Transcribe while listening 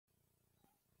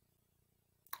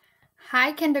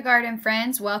Hi, kindergarten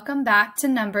friends. Welcome back to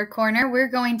Number Corner. We're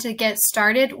going to get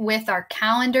started with our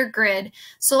calendar grid.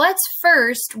 So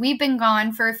we've been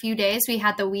gone for a few days. We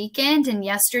had the weekend, and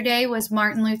yesterday was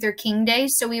Martin Luther King Day,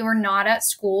 so we were not at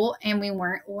school and we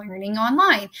weren't learning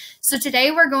online. So today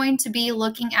we're going to be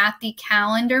looking at the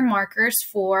calendar markers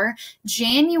for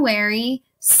January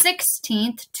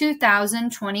 16th,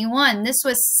 2021. This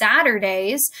was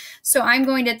Saturday's, so I'm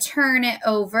going to turn it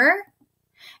over.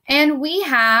 And we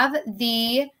have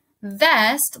the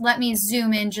vest. Let me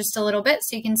zoom in just a little bit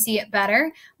so you can see it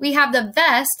better. We have the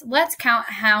vest. Let's count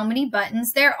how many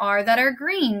buttons there are that are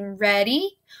green.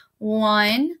 Ready?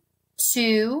 1,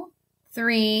 2,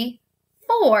 3,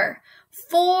 4.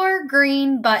 4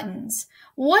 green buttons.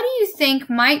 What do you think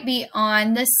might be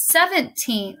on the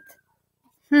 17th?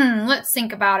 Let's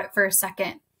think about it for a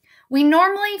second. We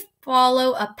normally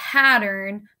follow a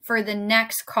pattern for the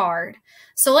next card.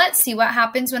 So let's see what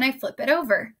happens when I flip it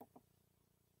over.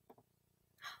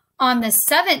 On the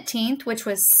 17th, which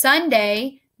was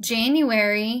Sunday,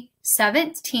 January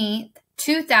 17th,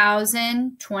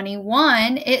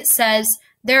 2021, it says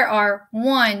there are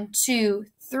 1, 2,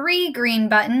 3 green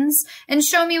buttons. And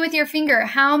show me with your finger,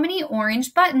 how many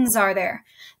orange buttons are there?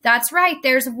 That's right,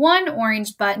 there's 1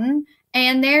 orange button.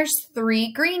 And there's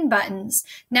 3 green buttons.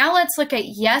 Now let's look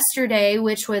at yesterday,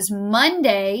 which was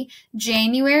Monday,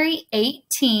 January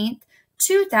 18th,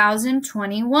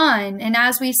 2021. And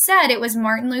as we said, it was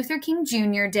Martin Luther King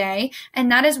Jr. Day,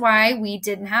 and that is why we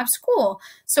didn't have school.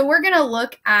 So we're going to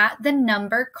look at the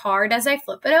number card as I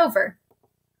flip it over.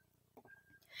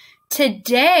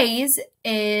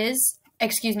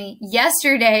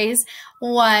 Yesterday's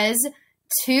was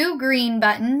 2 green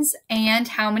buttons and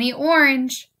how many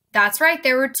orange? That's right,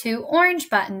 there were 2 orange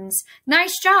buttons.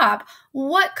 Nice job.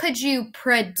 What could you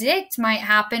predict might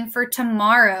happen for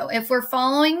tomorrow if we're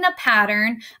following the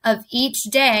pattern of each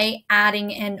day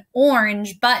adding an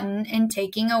orange button and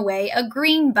taking away a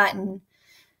green button?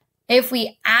 If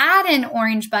we add an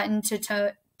orange button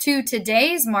to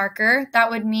today's marker, that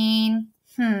would mean,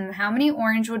 how many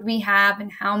orange would we have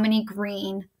and how many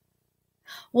green?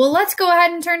 Well, let's go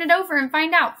ahead and turn it over and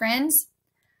find out, friends.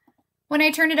 When I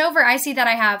turn it over, I see that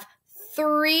I have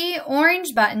 3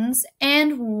 orange buttons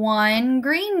and 1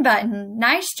 green button.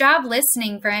 Nice job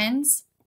listening, friends.